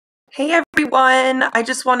Hey everyone, I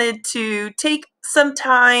just wanted to take some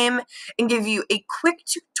time and give you a quick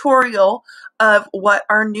tutorial of what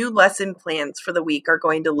our new lesson plans for the week are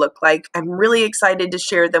going to look like. I'm really excited to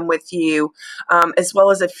share them with you, as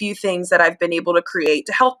well as a few things that I've been able to create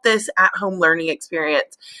to help this at-home learning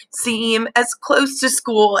experience seem as close to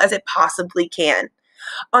school as it possibly can.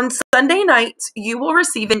 On Sunday nights, you will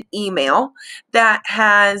receive an email that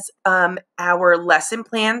has our lesson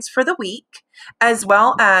plans for the week, as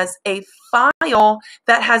well as a file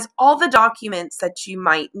that has all the documents that you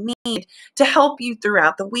might need to help you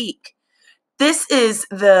throughout the week. This is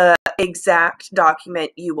the exact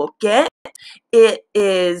document you will get. It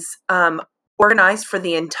is organized for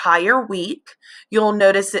the entire week. You'll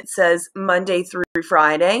notice it says Monday through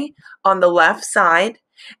Friday on the left side,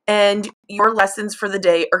 and your lessons for the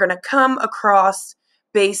day are going to come across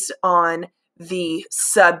based on the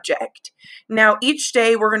subject. Now, each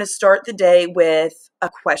day we're going to start the day with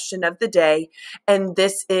a question of the day, and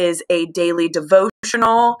this is a daily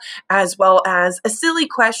devotional as well as a silly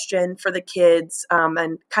question for the kids,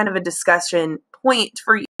 and kind of a discussion point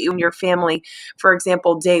for you and your family. For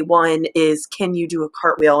example, day one is, can you do a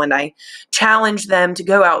cartwheel? And I challenge them to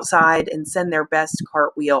go outside and send their best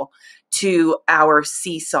cartwheel to our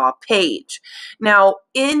Seesaw page. Now,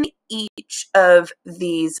 in each of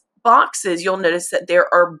these boxes, you'll notice that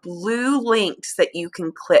there are blue links that you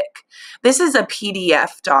can click. This is a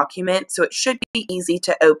PDF document, so it should be easy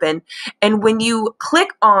to open. And when you click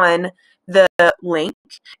on the link,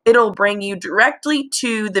 it'll bring you directly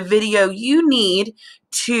to the video you need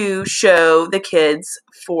to show the kids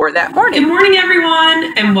for that morning. Good morning,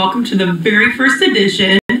 everyone, and welcome to the very first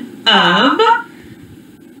edition of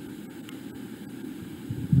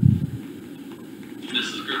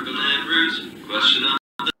Mrs. Griffin Andrews, question of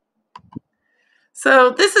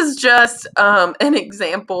So this is just an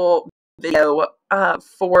example video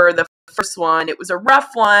for the first one. It was a rough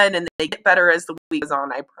one, and they get better as the week goes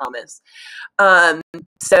on, I promise.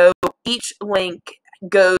 So each link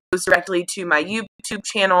goes directly to my YouTube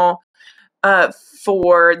channel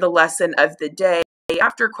for the lesson of the day.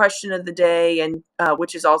 After question of the day, and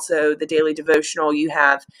which is also the daily devotional, you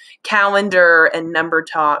have calendar and number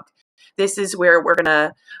talk. This is where we're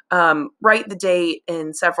going to write the date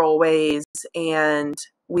in several ways, and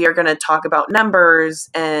we are going to talk about numbers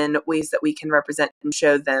and ways that we can represent and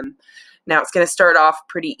show them. Now, it's going to start off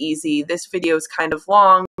pretty easy. This video is kind of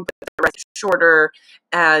long, but the rest is shorter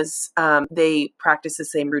as they practice the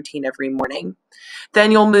same routine every morning.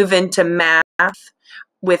 Then you'll move into math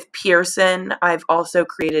with Pearson. I've also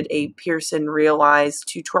created a Pearson Realize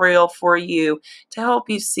tutorial for you to help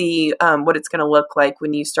you see what it's going to look like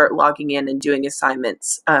when you start logging in and doing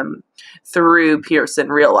assignments through Pearson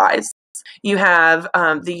Realize. You have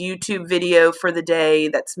the YouTube video for the day.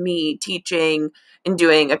 That's me teaching and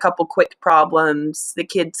doing a couple quick problems. The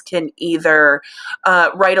kids can either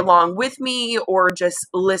write along with me or just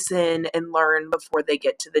listen and learn before they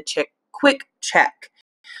get to the quick check.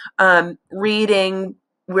 Reading,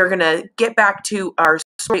 we're going to get back to our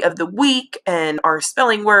story of the week and our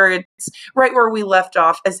spelling words right where we left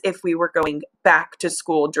off, as if we were going back to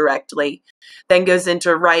school directly. Then goes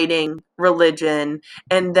into writing, religion,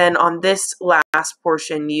 and then on this last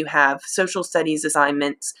portion you have social studies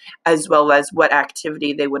assignments as well as what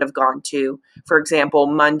activity they would have gone to. For example,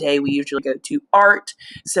 Monday we usually go to art,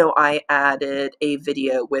 so I added a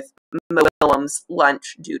video with Mo Willems'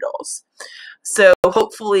 lunch doodles. So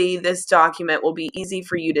hopefully this document will be easy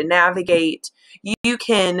for you to navigate. You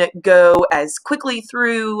can go as quickly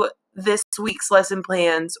through this week's lesson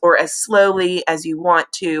plans or as slowly as you want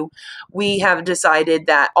to. We have decided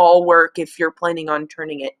that all work, if you're planning on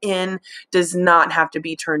turning it in, does not have to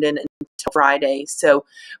be turned in until Friday. So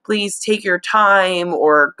please take your time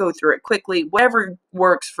or go through it quickly. Whatever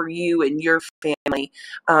works for you and your family,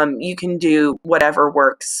 you can do whatever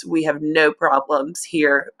works. We have no problems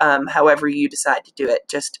here. However you decide to do it,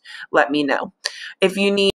 just let me know. If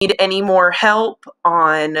you need any more help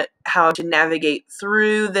on how to navigate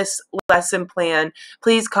through this lesson plan,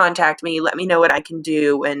 please contact me. Let me know what I can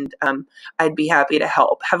do, and I'd be happy to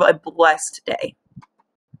help. Have a blessed day.